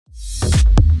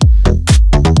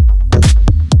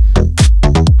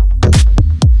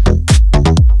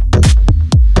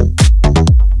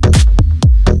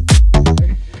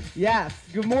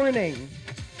Good morning.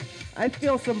 I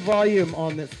feel some volume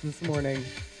on this morning.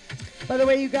 By the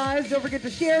way, you guys, don't forget to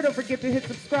share. Don't forget to hit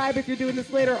subscribe if you're doing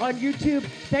this later on YouTube.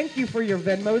 Thank you for your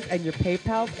Venmos and your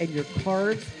PayPals and your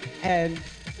cards and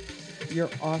your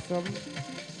awesome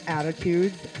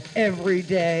attitudes every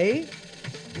day.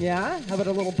 Yeah? How about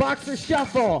a little boxer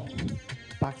shuffle?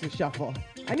 Boxer shuffle.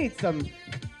 I need some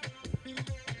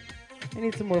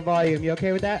more volume. You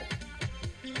okay with that?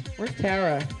 Where's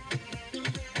Tara?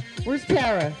 Where's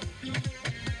Tara?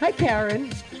 Hi,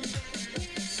 Karen.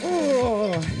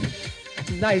 Oh,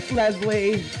 nice,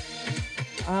 Leslie.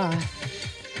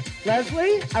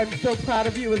 Leslie, I'm so proud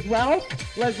of you as well.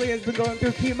 Leslie has been going through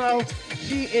chemo.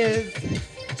 She is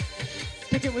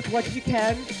sticking with what she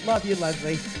can. Love you,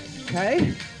 Leslie.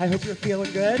 Okay? I hope you're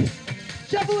feeling good.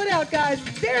 Shuffle it out, guys.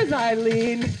 There's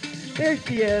Eileen. There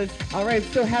she is. All right,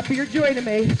 so happy you're joining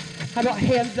me. How about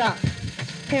hands up?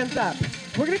 Hands up.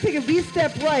 We're going to take a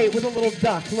V-step right with a little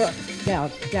duck. Look, down,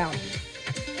 down,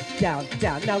 down,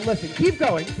 down. Now listen, keep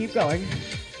going, keep going.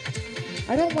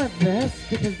 I don't want this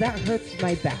because that hurts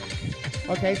my back.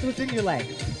 Okay, so it's in your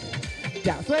legs.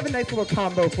 Down. So I have a nice little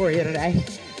combo for you today.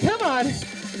 Come on.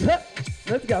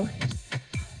 Let's go.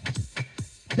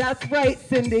 That's right,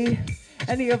 Cindy.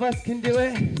 Any of us can do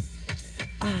it.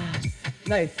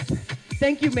 Nice.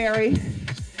 Thank you, Mary.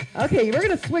 Okay, we're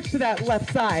going to switch to that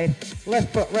left side.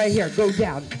 Left foot right here. Go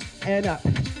down and up.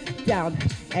 Down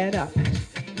and up.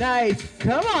 Nice.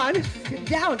 Come on. Get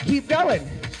down. Keep going. You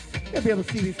gotta be able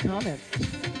to see these comments.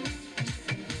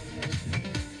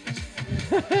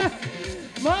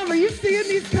 Mom, are you seeing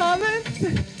these comments?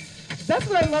 That's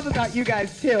what I love about you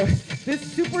guys, too. This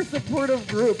super supportive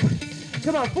group.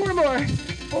 Come on, 4 more.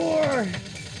 4,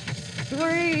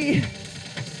 3,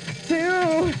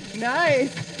 2.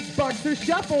 Nice. Boxer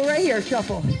shuffle right here.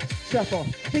 Shuffle. Shuffle.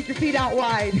 Take your feet out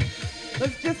wide.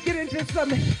 Let's just get into some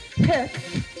hips.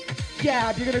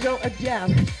 Jab. You're going to go a jab.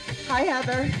 Hi,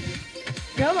 Heather.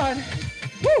 Come on.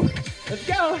 Woo. Let's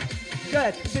go.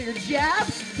 Good. So your jab,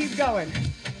 keep going.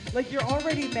 Like you're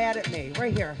already mad at me.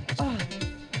 Right here. Oh.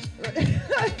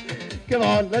 Come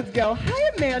on. Let's go. Hi,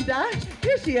 Amanda.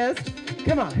 Here she is.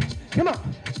 Come on. Come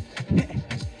on.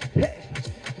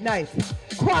 Nice.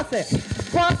 Cross it.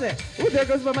 Cross it. Ooh, there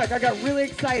goes my mic. I got really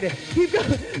excited. Keep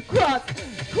going. Cross.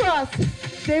 Cross.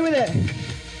 Stay with it.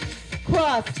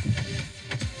 Cross.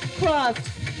 Cross.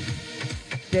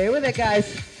 Stay with it, guys.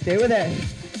 Stay with it.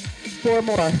 4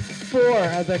 more. 4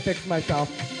 as I fix myself.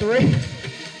 3,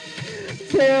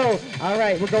 2. All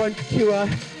right, we're going to a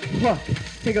hook.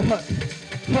 Take a hook.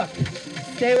 Hook.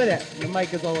 Stay with it. The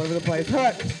mic is all over the place.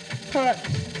 Hook. Hook.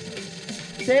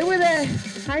 Stay with it.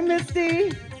 Hi,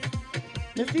 Misty.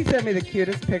 Misty sent me the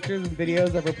cutest pictures and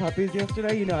videos of her puppies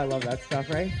yesterday. You know I love that stuff,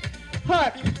 right?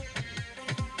 Hook.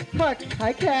 Hook.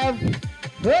 Hi, Kev.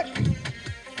 Hook.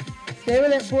 Stay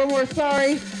with it. 4 more.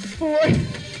 Sorry. 4,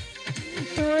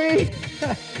 3,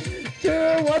 2.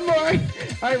 1 more.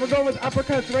 All right, we're going with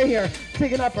uppercuts right here.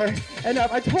 Take an upper and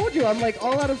up. I told you I'm like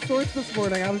all out of sorts this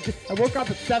morning. I woke up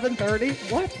at 7:30.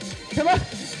 What? Come on.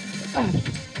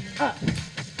 Up.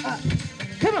 Up.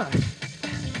 Come on.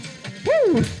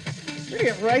 Woo. We're gonna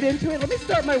get right into it. Let me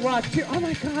start my watch here. Oh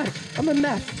my God, I'm a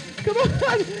mess. Come on.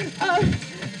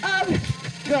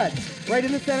 Good. Right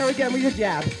in the center again with your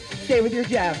jab. Stay with your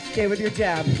jab. Stay with your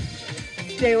jab.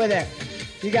 Stay with it.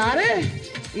 You got it?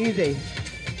 Easy.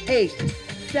 8,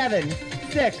 7,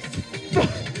 6,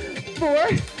 4,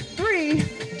 3,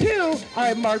 2. All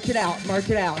right, march it out. March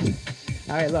it out.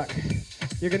 All right, look.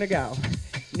 You're gonna go.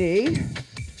 Knee.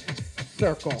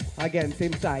 Circle. Again,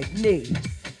 same side. Knee.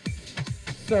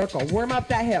 Circle. Warm up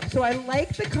that hip. So I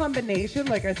like the combination,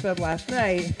 like I said last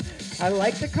night, I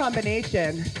like the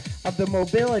combination of the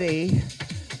mobility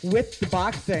with the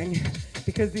boxing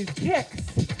because these kicks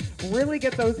really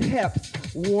get those hips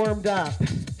warmed up.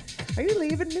 Are you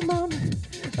leaving me, Mom?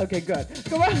 Okay, good.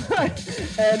 Come on.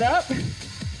 And up.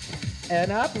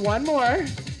 And up. 1 more.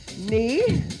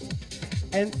 Knee.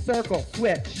 And circle.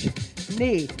 Switch.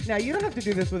 Knee. Now, you don't have to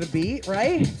do this with a beat,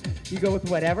 right? You go with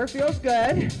whatever feels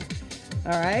good.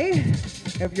 All right?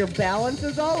 If your balance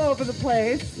is all over the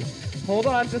place, hold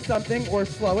on to something or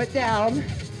slow it down.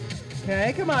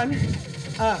 Okay, come on.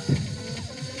 Up.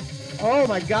 Oh,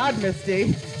 my God,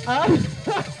 Misty. Up.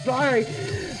 Sorry.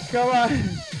 Come on.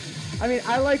 I mean,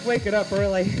 I like waking up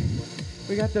early.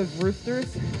 We got those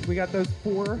roosters. We got those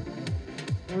 4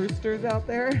 roosters out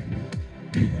there.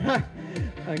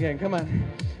 Again, come on.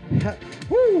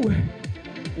 Woo.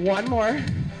 1 more.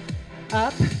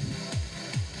 Up.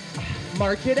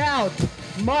 March it out.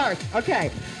 March. Okay.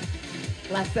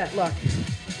 Last set. Look.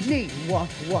 Knee. Walk,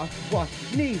 walk, walk.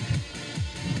 Knee.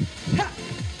 Ha.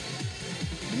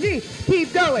 knee,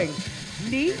 keep going.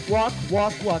 Knee, walk,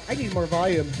 walk, walk. I need more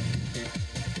volume.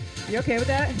 You okay with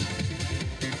that?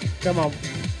 Come on.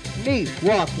 Knee,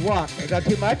 walk, walk. Is that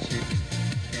too much?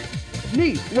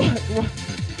 Knee, walk, walk.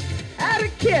 Add a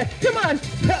kick. Come on.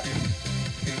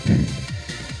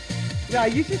 Yeah,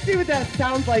 you should see what that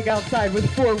sounds like outside with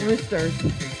 4 roosters.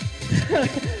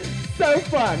 So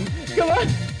fun. Come on.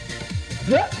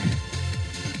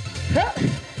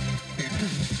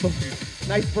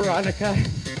 Nice, Veronica.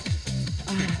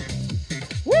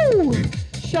 Woo!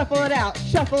 Shuffle it out,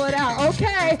 shuffle it out.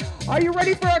 Okay, are you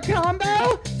ready for a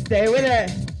combo? Stay with it.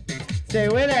 Stay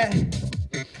with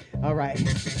it. All right.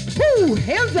 Woo!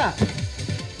 Hands up.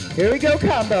 Here we go,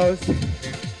 combos.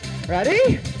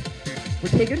 Ready? We're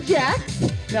taking jacks.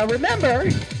 Now remember,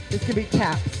 this can be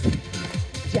taps.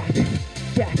 Jack,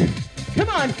 jack. Come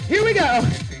on, here we go.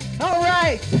 All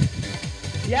right.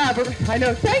 Yeah, I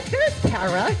know. Thanks, there's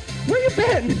Tara. Where you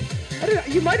been? I don't know.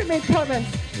 You might have made comments.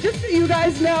 Just so you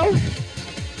guys know,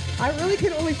 I really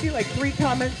can only see like 3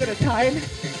 comments at a time.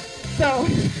 So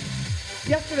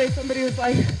yesterday somebody was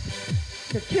like,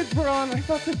 the kids were on. I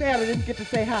felt so bad I didn't get to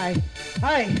say hi.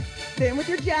 Hi, staying with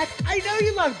your jacks. I know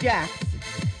you love jacks.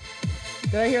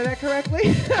 Did I hear that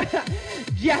correctly?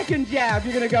 Jack and jab.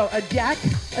 You're going to go a jack,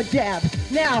 a jab.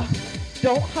 Now,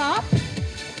 don't hop,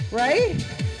 right?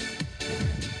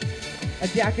 A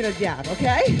jack and a jab,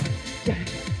 okay?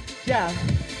 Jab.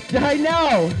 I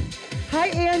know. Hi,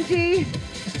 Angie.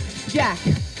 Jack,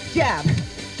 jab,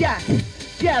 jack,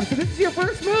 jab. So this is your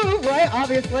first move, right?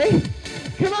 Obviously.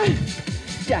 Come on.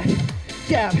 Jab,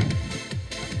 jab.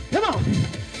 Come on.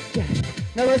 Jab.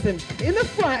 Now listen, in the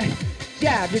front,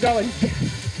 jab. You're going jab,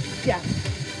 jab,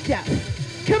 jab.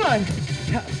 Come on.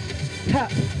 Tap,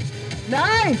 tap.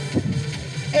 Nice.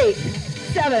 8,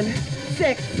 7,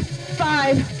 6,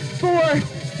 5, 4,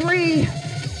 3,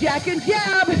 jack and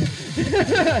jab.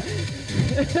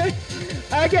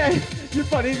 Okay, you're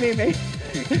funny, Mimi.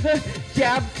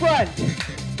 Jab front.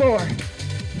 4,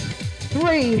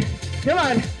 3, come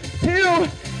on, 2.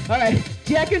 All right,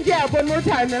 jack and jab one more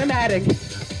time, then I'm adding.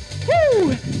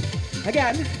 Woo!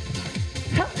 Again.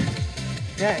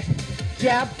 Okay,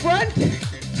 jab front.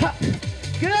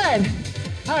 Good.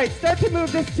 All right, start to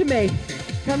move this to me.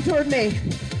 Come toward me.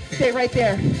 Stay right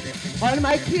there. On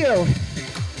my cue.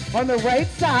 On the right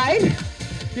side,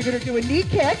 you're gonna do a knee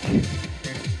kick.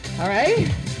 All right?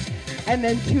 And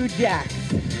then 2 jacks.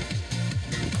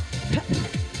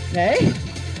 Okay?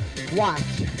 Watch.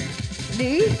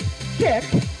 Knee, kick,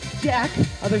 jack,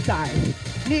 other side.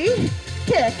 Knee,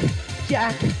 kick,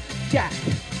 jack, jack.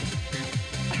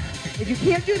 If you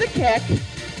can't do the kick,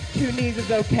 2 knees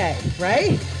is okay,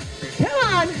 right? Come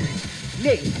on.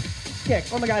 Knee, kick.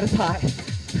 Oh my God, it's hot.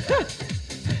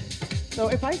 So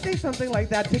if I say something like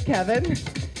that to Kevin,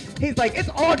 he's like, it's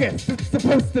August. It's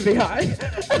supposed to be hot.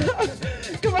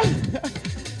 Come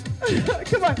on.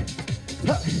 Come on.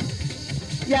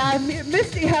 Yeah,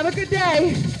 Misty, have a good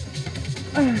day.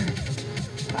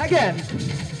 Again.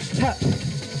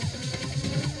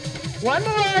 One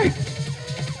more.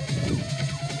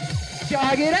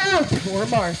 Jog it out. Or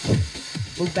march.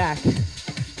 Move back.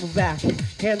 Move back.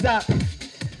 Hands up.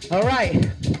 All right.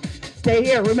 Stay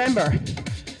here. Remember,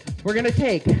 we're going to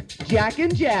take jack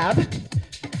and jab.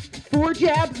 4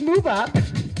 jabs, move up.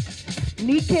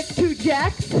 Knee kick, 2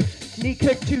 jacks. Knee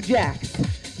kick, 2 jacks.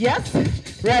 Yes?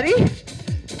 Ready?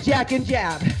 Jack and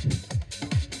jab.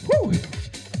 Woo.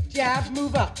 Jab,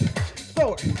 move up.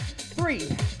 4, 3.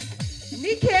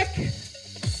 Knee kick.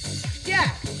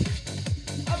 Jacks.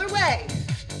 Other way.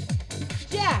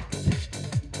 Jacks.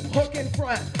 Hook in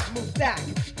front. Move back.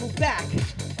 Move back.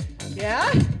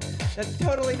 Yeah? That's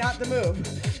totally not the move.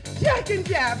 Jack and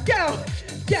jab. Go.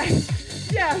 Jack.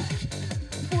 Jab.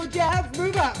 4 jabs.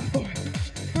 Move up. 4,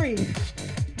 3.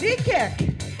 Knee kick.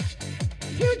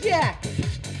 2 jacks.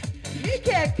 Knee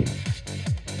kick.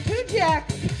 2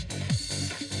 jacks.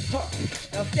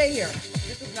 Now stay here.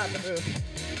 This is not the move.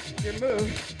 Your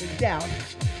move is down.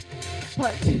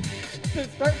 Punch. So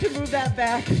start to move that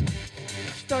back.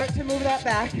 Start to move that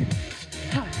back.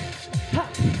 Ha. Ha.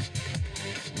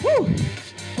 Woo.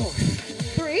 4,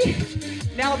 3.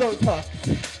 Now those hooks.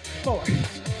 4,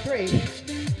 3.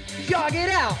 Jog it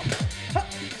out. Ha.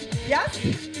 Yes?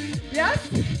 Yes?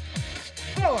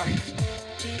 4.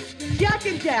 Jack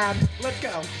and jab. Let's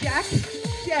go. Jack,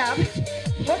 jab,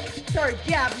 hook. Sorry,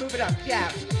 jab. Move it up.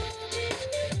 Jab.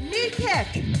 Knee kick.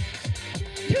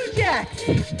 2 jacks.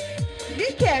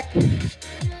 Knee kick.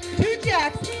 2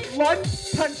 jacks.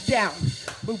 Lunge, punch down.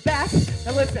 Move back.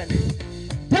 Now listen.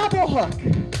 Double hook.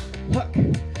 Hook.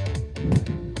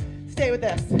 Stay with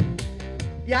this.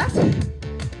 Yes?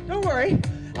 Don't worry.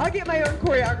 I'll get my own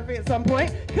choreography at some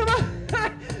point. Come on.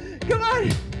 Come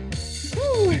on.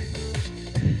 Woo.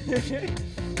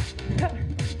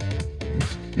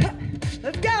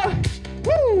 Let's go.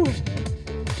 Woo.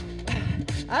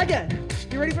 Again.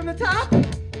 You ready from the top?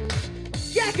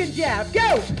 Jack and jab.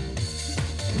 Go.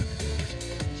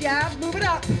 Jab. Move it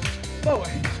up. 4,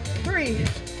 3.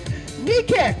 Knee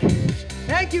kick.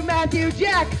 Thank you, Matthew.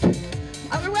 Jack.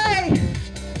 Other way.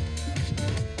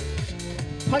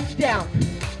 Punch down.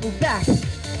 Move back.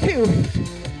 2.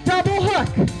 Double hook.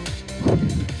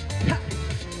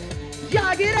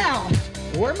 Jog it out.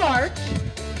 Or march.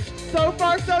 So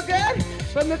far, so good.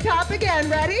 From the top again.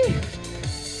 Ready?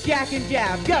 Jack and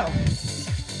jab. Go.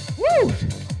 Woo.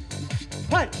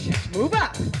 Punch. Move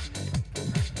up.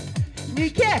 Knee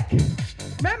kick.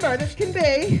 Remember, this can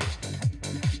be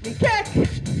knee kick.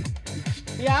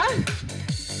 Yeah?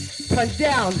 Punch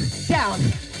down. Down.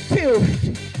 2.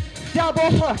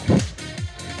 Double hook.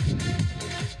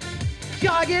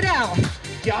 Jog it out.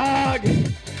 Jog.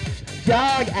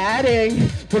 Jog. Adding.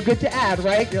 We're good to add,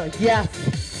 right? You're like, yes.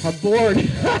 I'm bored.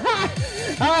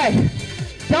 All right.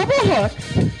 Double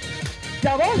hooks.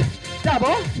 Double.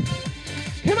 Double.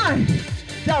 Come on.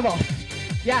 Double.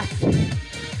 Yes.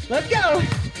 Let's go.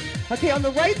 Okay, on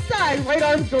the right side, right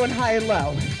arm's going high and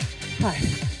low. High.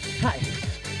 High.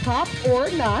 Hop or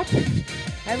not.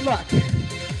 And look.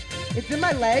 It's in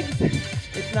my legs.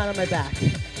 It's not on my back.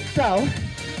 So,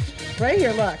 right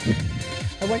here, look.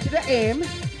 I want you to aim.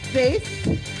 Face,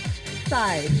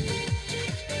 side.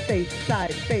 Face,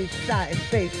 side, face, side,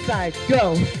 face, side.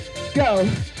 Go, go,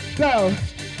 go.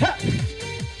 Hup,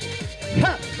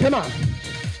 hup. Come on.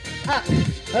 Up.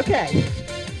 Okay.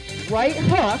 Right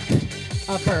hook,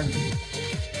 upper.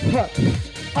 Hook,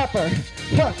 upper,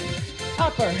 hook,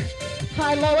 upper.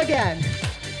 High, low again.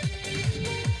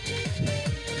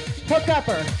 Hook,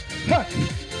 upper, hook,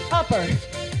 upper.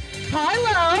 High,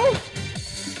 low,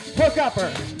 hook,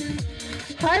 upper.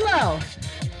 High, low,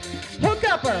 hook,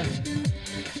 upper.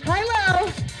 High, low,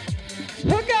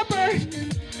 hook, upper.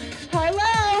 High,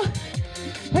 low,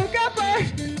 hook, upper.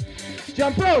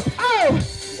 Jump rope. Oh!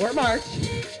 Or march.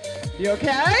 You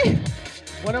okay?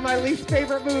 One of my least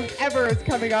favorite moves ever is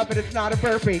coming up, and it's not a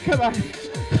burpee. Come on.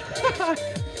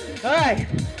 All right.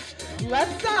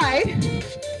 Left side.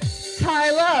 High,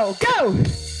 low. Go.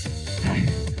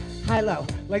 High, low.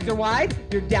 Legs are wide.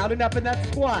 You're down and up in that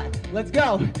squat. Let's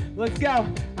go. Let's go.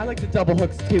 I like the double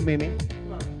hooks too, Mimi.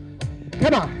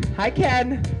 Come on. I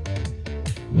can.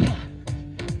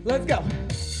 Let's go.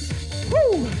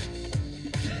 Woo.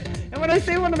 And when I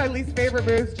say one of my least favorite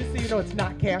moves, just so you know it's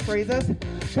not calf raises.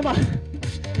 Come on.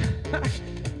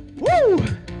 Woo.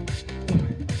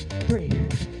 3.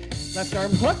 Left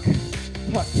arm hook.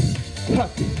 Hook.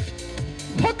 Hook.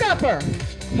 Hook upper.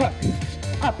 Hook.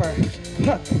 Upper.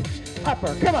 Hook.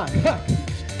 Upper. Come on. Hook.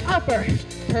 Upper.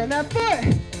 Turn that foot.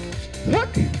 Hook.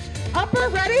 Upper.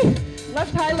 Ready?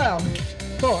 Left high low.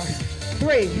 4.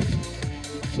 3.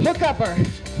 Hook upper.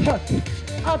 Hook.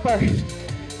 Upper.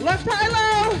 Left high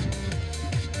low.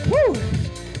 Woo.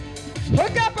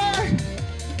 Hook upper.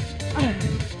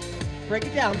 Break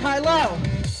it down. High low.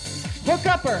 Hook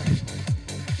upper.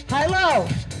 High low.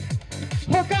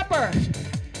 Hook upper.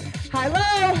 High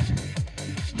low.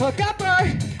 Hook upper.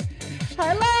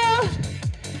 High low.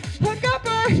 Hook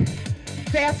upper.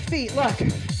 Fast feet. Look.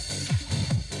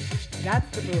 That's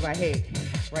the move I hate.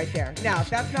 Right there. Now, if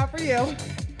that's not for you,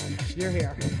 you're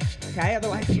here. Okay?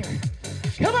 Otherwise, here.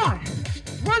 Come on.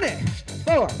 Run it.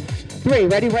 4. 3.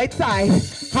 Ready? Right side.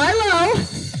 High low.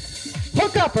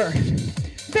 Hook upper.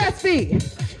 Fast feet.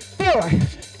 4.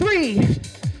 3.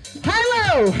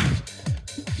 High low.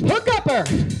 Hook upper.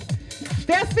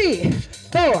 Fast feet.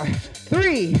 4.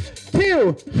 3.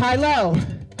 2. High low.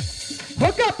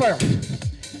 Hook upper.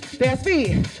 Fast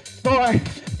feet. 4.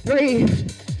 3.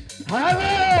 High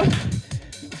low.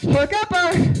 Hook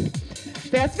upper.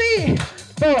 Fast feet.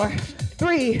 4.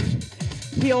 3.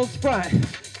 Heels front.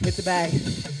 Hit the bag.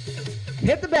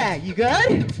 Hit the bag. You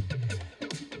good?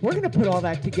 We're going to put all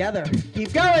that together.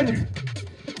 Keep going.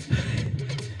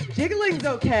 Jiggling's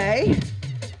okay.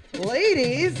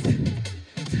 Ladies.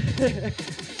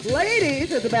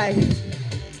 Ladies at the bag.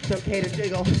 It's okay to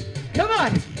jiggle. Come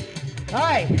on. All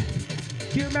right.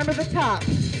 Do you remember the top?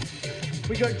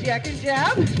 We go jack and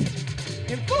jab.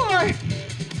 In 4.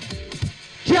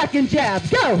 Jack and jab.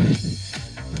 Go.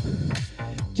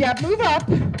 Jab, move up.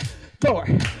 4.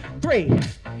 3.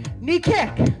 Knee kick.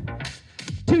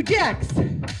 2 jacks.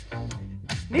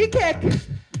 Knee kick.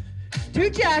 2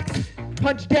 jacks.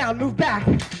 Punch down, move back.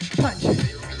 Punch.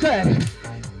 Good.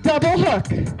 Double hook.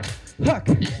 Hook.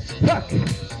 Hook.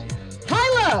 High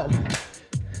low.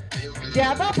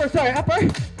 jab, upper, sorry, upper,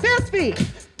 fast feet,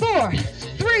 4,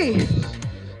 3,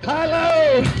 high,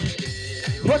 low,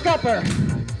 hook upper,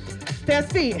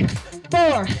 fast feet,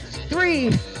 4,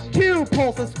 3, 2,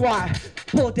 pulse a squat,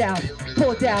 pull it down,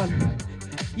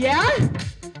 yeah?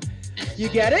 You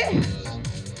get it?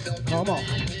 Come on.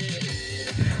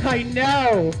 I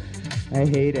know. I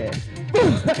hate it.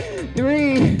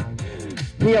 3,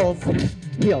 heels,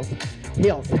 heels,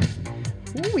 heels.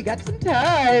 Ooh, we got some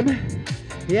time.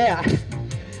 Yeah.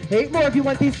 8 more if you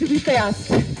want these to be fast.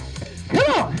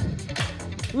 Come on.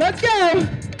 Let's go.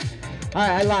 All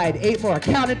right, I lied. 8 more.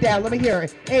 Count it down. Let me hear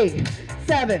it. 8,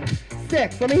 7,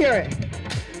 6. Let me hear it.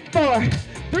 4,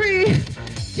 3,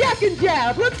 jack and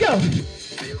jab. Let's go.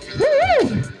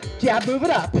 Woo! Jab, move it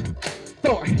up.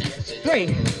 4, 3,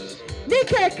 knee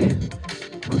kick,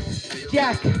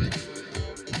 jack,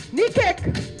 knee kick,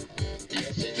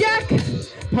 jack,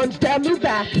 punch down, move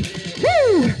back.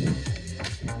 Woo!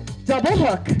 Double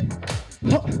hook.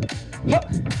 Hook, hook.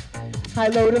 High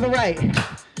low to the right.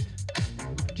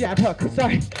 Jab hook,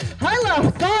 sorry. High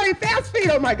low, sorry, fast feet,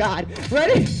 oh my God.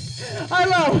 Ready? High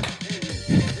low.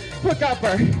 Hook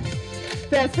upper.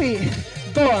 Fast feet.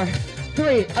 4,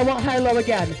 3, I want high low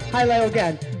again. High low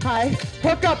again. High,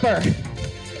 hook upper.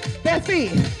 Fast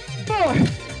feet. 4,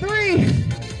 3,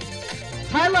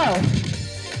 high low.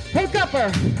 Hook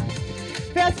upper.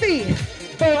 Fast feet.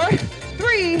 4,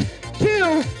 3,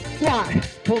 2, squat.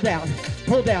 Pull down,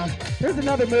 pull down. There's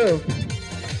another move.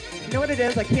 You know what it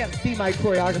is? I can't see my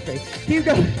choreography. Keep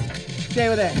going. Stay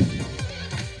with it.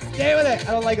 Stay with it.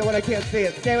 I don't like it when I can't see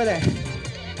it. Stay with it.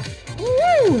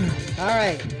 Woo! All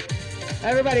right.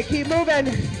 Everybody keep moving.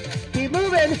 Keep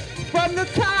moving from the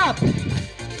top.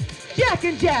 Jack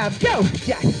and jab. Go.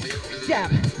 Jack.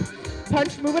 Jab.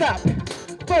 Punch. Move it up.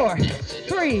 4,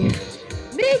 3.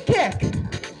 Knee kick.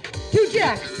 2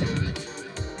 jacks.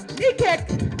 Knee kick.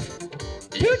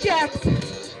 2 jacks.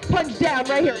 Punch down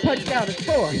right here. Punch down. It's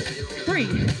 4, 3.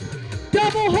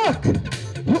 Double hook.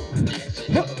 Hook.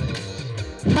 Hook.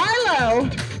 High low.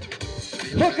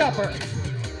 Hook upper.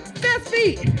 Fast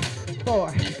feet.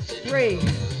 4, 3.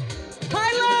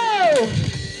 High low.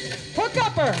 Hook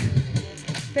upper.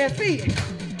 Fast feet.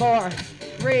 4,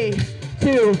 3,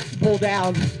 2. Pull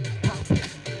down. Pop.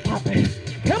 Pop it.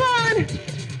 Come on.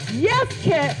 Yes,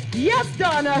 Kit. Yes,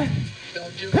 Donna.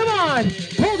 Come on.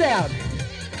 Pull down.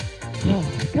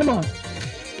 Oh, come on.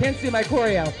 Can't see my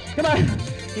choreo. Come on.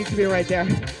 Needs to be right there.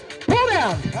 Pull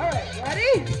down. All right.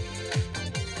 Ready?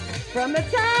 From the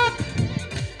top.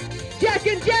 Jack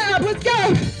and jab. Let's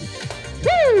go.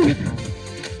 Woo!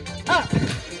 Up.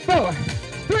 4,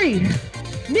 3.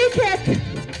 Knee kick.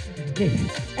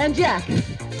 And jack.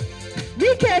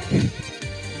 Knee kick.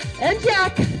 And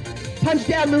jack. Punch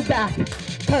down, move back.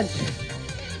 Punch.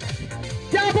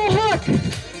 Double hook.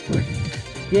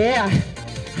 Yeah.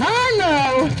 High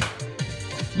low.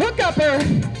 Hook upper.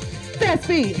 Fast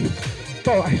feet.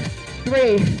 4,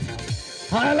 3.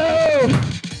 High low.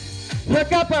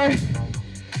 Hook upper.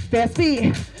 Fast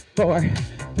feet. 4,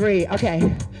 3.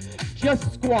 Okay.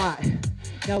 Just squat.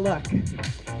 Now look.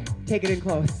 Take it in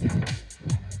close.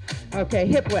 Okay,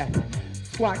 hip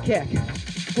width. Squat, kick.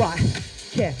 Squat,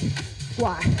 kick.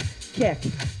 Squat, kick.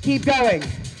 Keep going.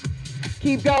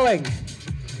 Keep going.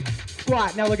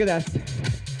 Squat. Now look at this.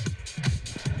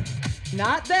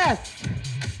 Not this.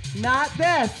 Not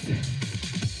this.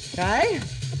 Okay?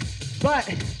 But.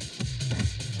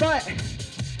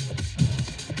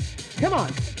 Come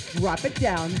on. Drop it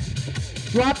down.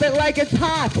 Drop it like it's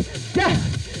hot. Down.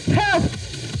 Down.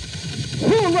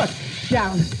 Ooh, look.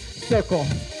 Down. Circle.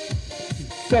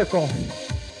 Circle.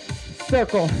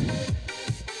 Circle.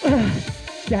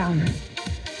 Down.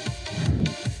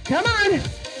 Come on.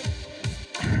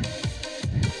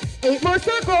 8 more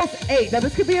circles. 8. Now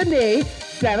this could be a knee.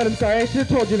 7. I'm sorry. I should have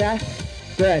told you that.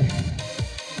 Good.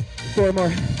 4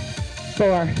 more.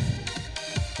 4.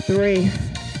 3.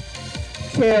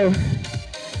 2.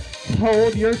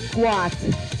 Hold your squat.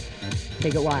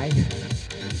 Take it wide.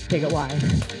 Take it wide.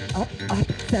 Up,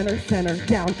 up, center, center,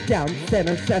 down, down,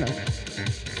 center, center.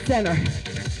 Center.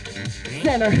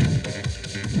 Center.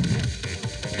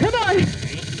 Come on.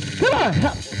 Come on.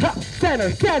 Up, up,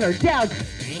 center, center, down.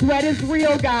 Sweat is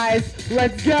real, guys.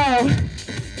 Let's go.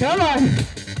 Come on.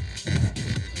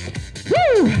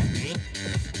 Woo.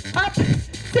 Up,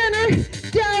 center,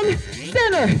 down,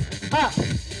 center. Up,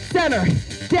 center,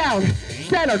 down,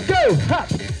 center. Go. Up,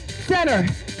 center,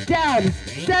 down,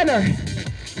 center.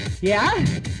 Yeah?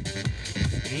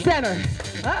 Center.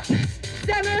 Up,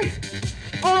 center.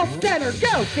 All center.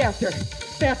 Go. Faster.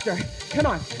 Faster. Come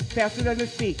on. Faster than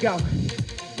this feet. Go.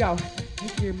 Go.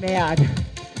 You're mad.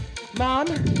 Mom,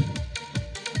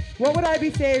 what would I be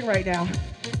saying right now?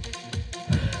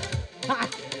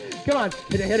 Come on,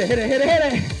 hit it, hit it, hit it, hit it,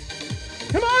 hit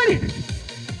it. Come on.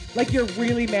 Like you're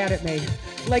really mad at me.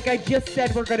 Like I just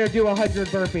said we're gonna do 100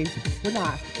 burpees. We're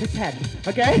not, pretend,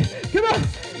 okay? Come on,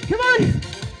 come on.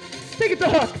 Take it to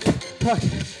hook, hook,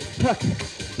 hook,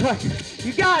 hook.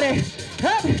 You got it.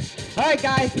 Hup. All right,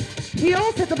 guys,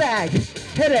 heels hit the bag.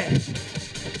 Hit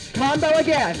it. Combo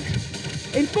again.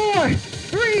 In 4,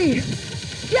 3,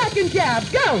 jack and jab,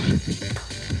 go.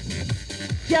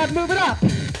 Jab, move it up.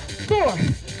 4,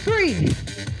 3,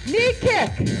 knee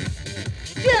kick,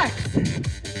 jacks,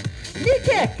 knee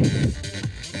kick,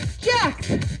 jacks,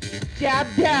 jab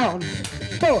down.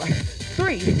 4,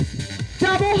 3,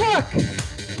 double hook,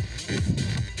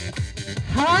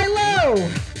 high low,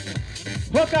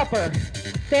 hook upper,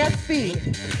 fast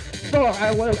speed. 4,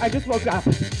 I just woke up.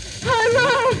 High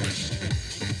low,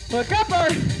 hook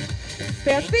upper,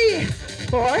 fast speed.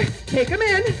 4, take them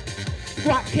in,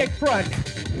 squat kick front.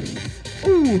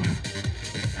 Ooh.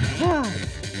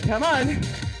 Come on.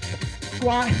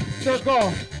 Squat,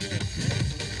 circle.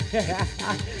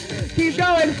 Keep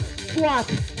going. Squat,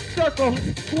 circle,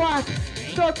 squat,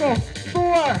 circle.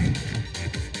 4,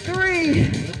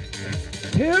 3,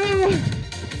 2.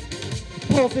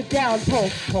 Pulse it down,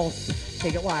 pulse, pulse.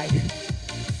 Take it wide.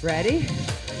 Ready?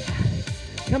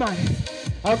 Come on.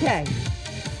 Okay.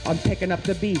 I'm picking up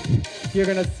the beat. You're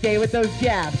gonna stay with those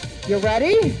jabs. You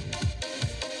ready?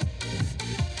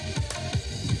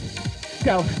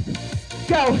 Go,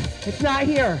 go, it's not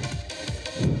here.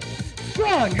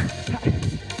 Strong.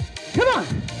 Come on,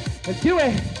 let's do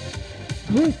it.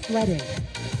 Who's sweating?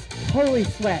 Holy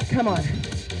sweat, come on.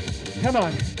 Come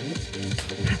on.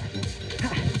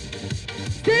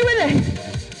 Stay with it.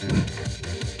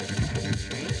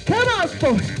 Come on,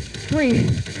 4, 3,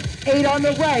 8 on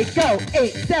the right, go.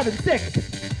 8, 7,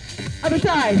 6. Other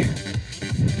side.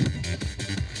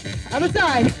 Other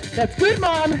side, that's good,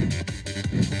 Mom.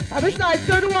 Other side,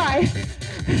 so do I.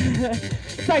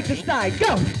 Side to side,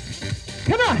 go.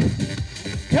 Come on.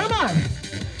 Come on.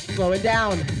 Slow it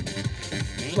down.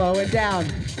 Slow it down.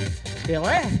 Feel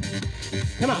it?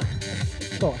 Come on.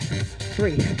 4,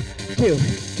 3, 2.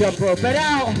 Jump rope it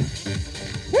out.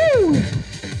 Woo!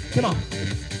 Come on.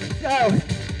 Oh,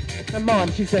 my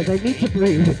mom, she says, I need to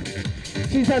breathe.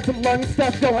 She's had some lung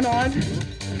stuff going on.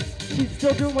 She's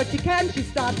still doing what she can. She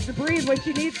stops to breathe when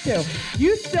she needs to.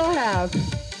 You still have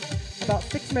about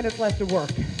 6 minutes left to work.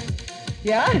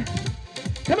 Yeah?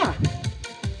 Come on.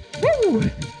 Woo!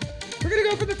 We're gonna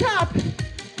go for the top.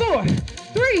 4,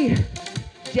 3,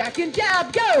 jack and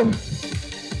jab, go!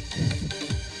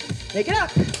 Make it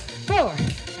up. 4,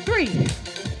 3,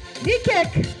 knee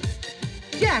kick,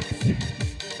 jacks,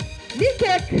 knee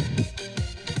kick,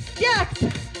 jacks,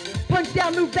 punch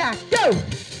down, move back, go!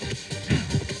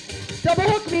 Double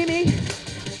hook, Mimi.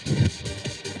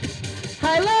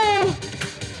 High low.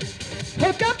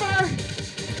 Hook upper.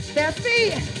 Fast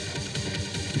feet.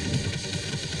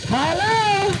 High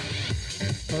low.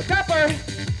 Hook upper.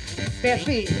 Fast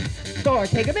feet. 4,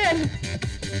 take them in.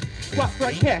 Squat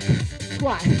front kick.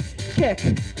 Squat. Kick.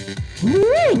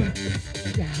 Woo!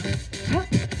 Down. Up.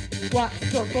 Squat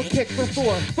circle kick for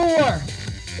 4. 4,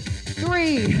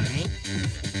 3,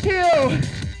 2.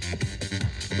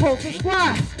 Pulse a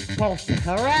squat. Pulse.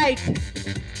 All right.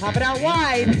 Hop it out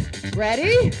wide.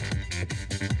 Ready?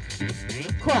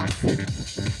 Cross.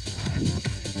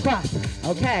 Cross.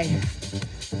 Okay.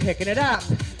 Picking it up.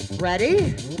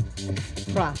 Ready?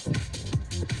 Cross.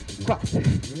 Cross.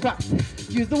 Cross.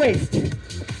 Use the waist.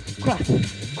 Cross.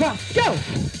 Cross. Go.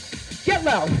 Get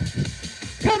low.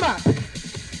 Come up.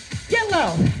 Get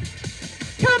low.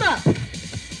 Come up.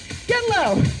 Get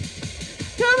low.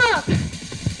 Come up.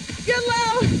 Get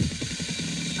low.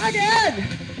 Again.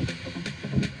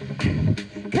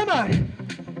 Come on.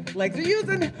 Legs are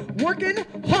using. Working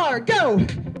hard. Go.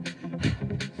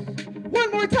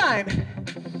 One more time.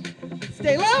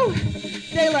 Stay low.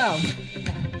 Stay low.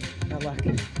 Now look.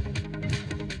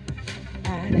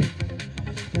 Add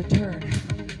the turn.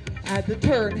 Add the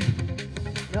turn.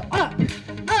 Now up.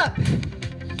 Up.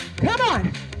 Come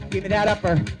on. Give me that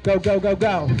upper. Go, go, go,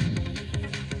 go.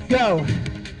 Go.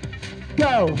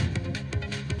 Go.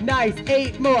 Nice.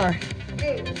 8 more.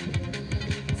 8,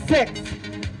 6,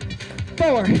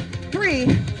 4, 3.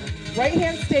 Right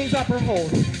hand stays up or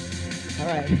hold. All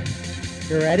right.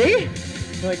 You ready?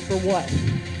 Like for what?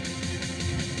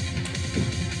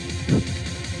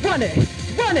 Run it.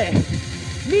 Run it.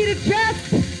 Knee to chest.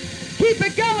 Keep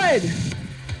it going.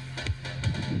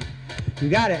 You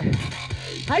got it.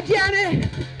 Hi, Janet.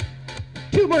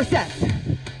 2 more sets.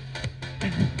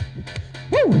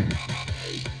 Woo.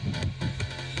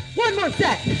 1 more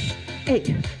set.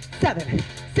 8, 7,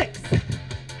 6,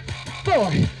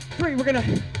 4, 3. We're gonna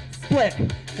split.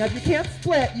 Now if you can't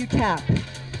split, you tap.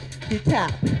 You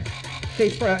tap.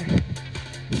 Face front.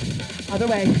 Other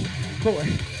way. 4,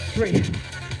 3.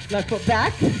 Left foot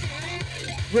back.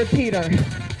 Repeater.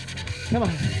 Come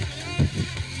on.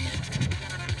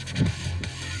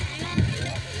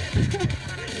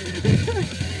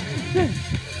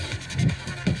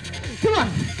 Come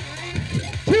on.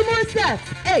 2 more sets.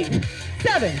 8,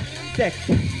 7, 6,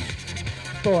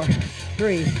 4,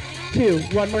 3, 2.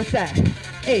 1 more set.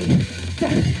 8,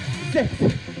 7,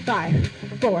 6, 5,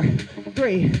 4,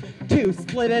 3, 2.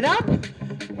 Split it up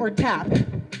or tap.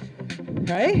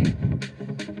 Okay?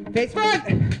 Face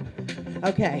front.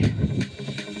 Okay.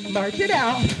 March it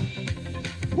out.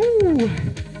 Woo.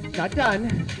 Not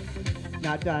done.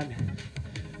 Not done.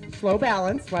 Slow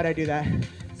balance. Why'd I do that?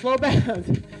 Slow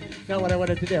balance. Not what I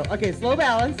wanted to do. Okay, slow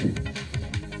balance.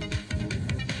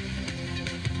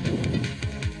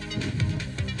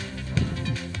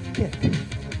 Kick.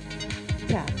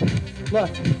 Tap.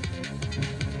 Look.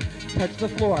 Touch the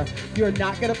floor. You're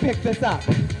not gonna pick this up.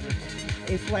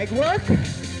 It's leg work.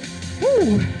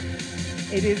 Woo.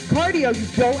 It is cardio. You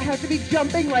don't have to be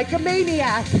jumping like a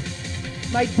maniac.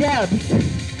 My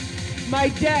Debs. My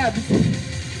Debs.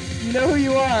 You know who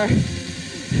you are.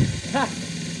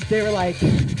 They were like,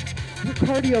 we're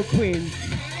cardio queens.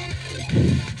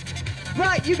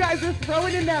 But you guys are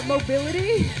throwing in that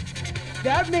mobility.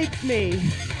 That makes me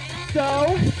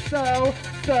so, so,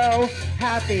 so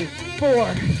happy.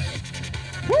 4.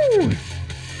 Woo.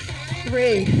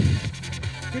 3.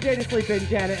 Good day to sleep in,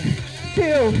 Janet.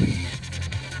 2.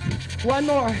 1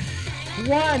 more.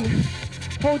 1.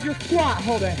 Hold your squat.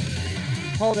 Hold it.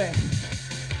 Hold it.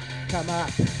 Come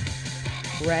up.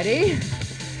 Ready?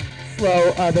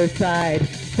 Slow other side.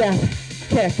 Step.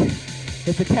 Kick.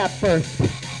 It's a tap first.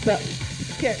 Step.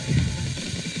 Kick.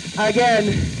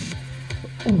 Again.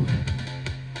 Ooh.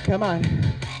 Come on.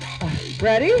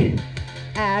 Ready?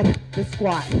 Add the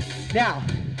squat. Now,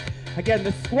 again,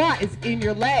 the squat is in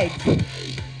your legs.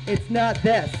 It's not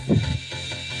this.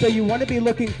 So you want to be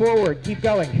looking forward. Keep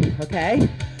going, okay?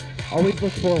 Always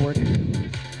look forward.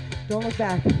 Don't look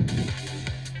back.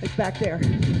 It's back there.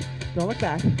 Don't look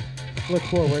back. Look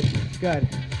forward. Good.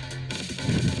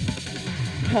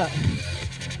 Huh.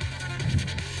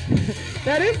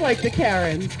 That is like the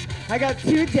Karens. I got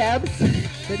 2 Debs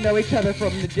that know each other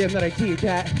from the gym that I teach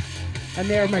at. And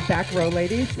they're my back row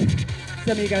ladies.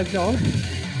 Some of you guys know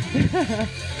them.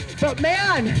 But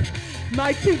man,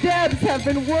 my 2 Debs have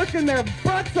been working their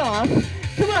butts off.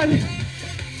 Come on.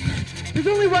 There's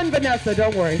only 1 Vanessa,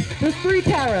 don't worry. There's 3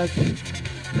 Taras.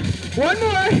 1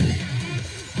 more.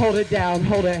 Hold it down,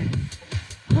 hold it.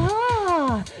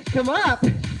 Ah, come up.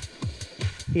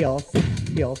 Heels,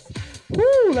 heels.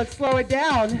 Woo, let's slow it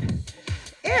down.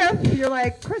 If you're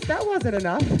like, Chris, that wasn't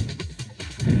enough.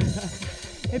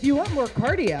 If you want more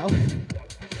cardio,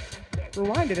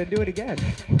 rewind it and do it again.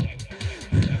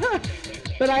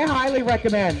 But I highly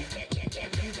recommend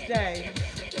you stay.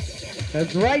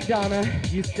 That's right, Donna.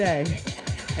 You stay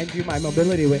and do my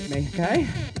mobility with me, okay?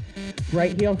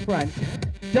 Right heel front.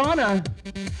 Donna,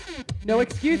 no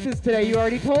excuses today. You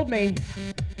already told me.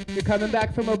 You're coming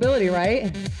back for mobility,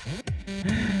 right?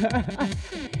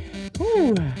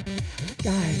 Ooh.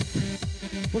 Guys,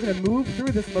 we're going to move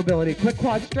through this mobility. Quick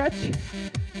quad stretch.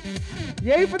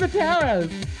 Yay for the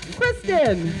Taras.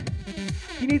 Kristen,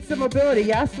 you need some mobility.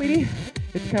 Yeah, sweetie?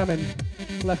 It's coming.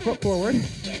 Left foot forward.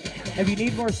 If you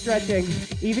need more stretching,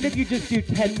 even if you just do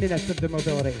 10 minutes of the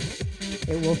mobility,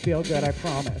 it will feel good, I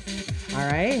promise. All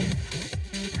right?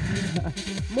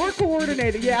 More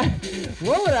coordinated, yeah.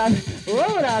 Roll it up,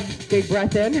 roll it up. Big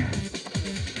breath in.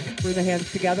 Bring the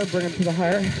hands together, bring them to the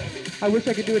heart. I wish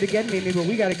I could do it again, Mimi, but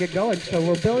we got to get going. So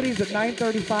mobility is at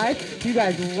 9:35. You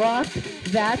guys rock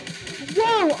that.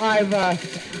 Whoa, Iva.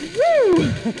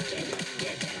 Woo!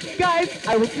 Guys,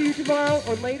 I will see you tomorrow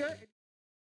or later.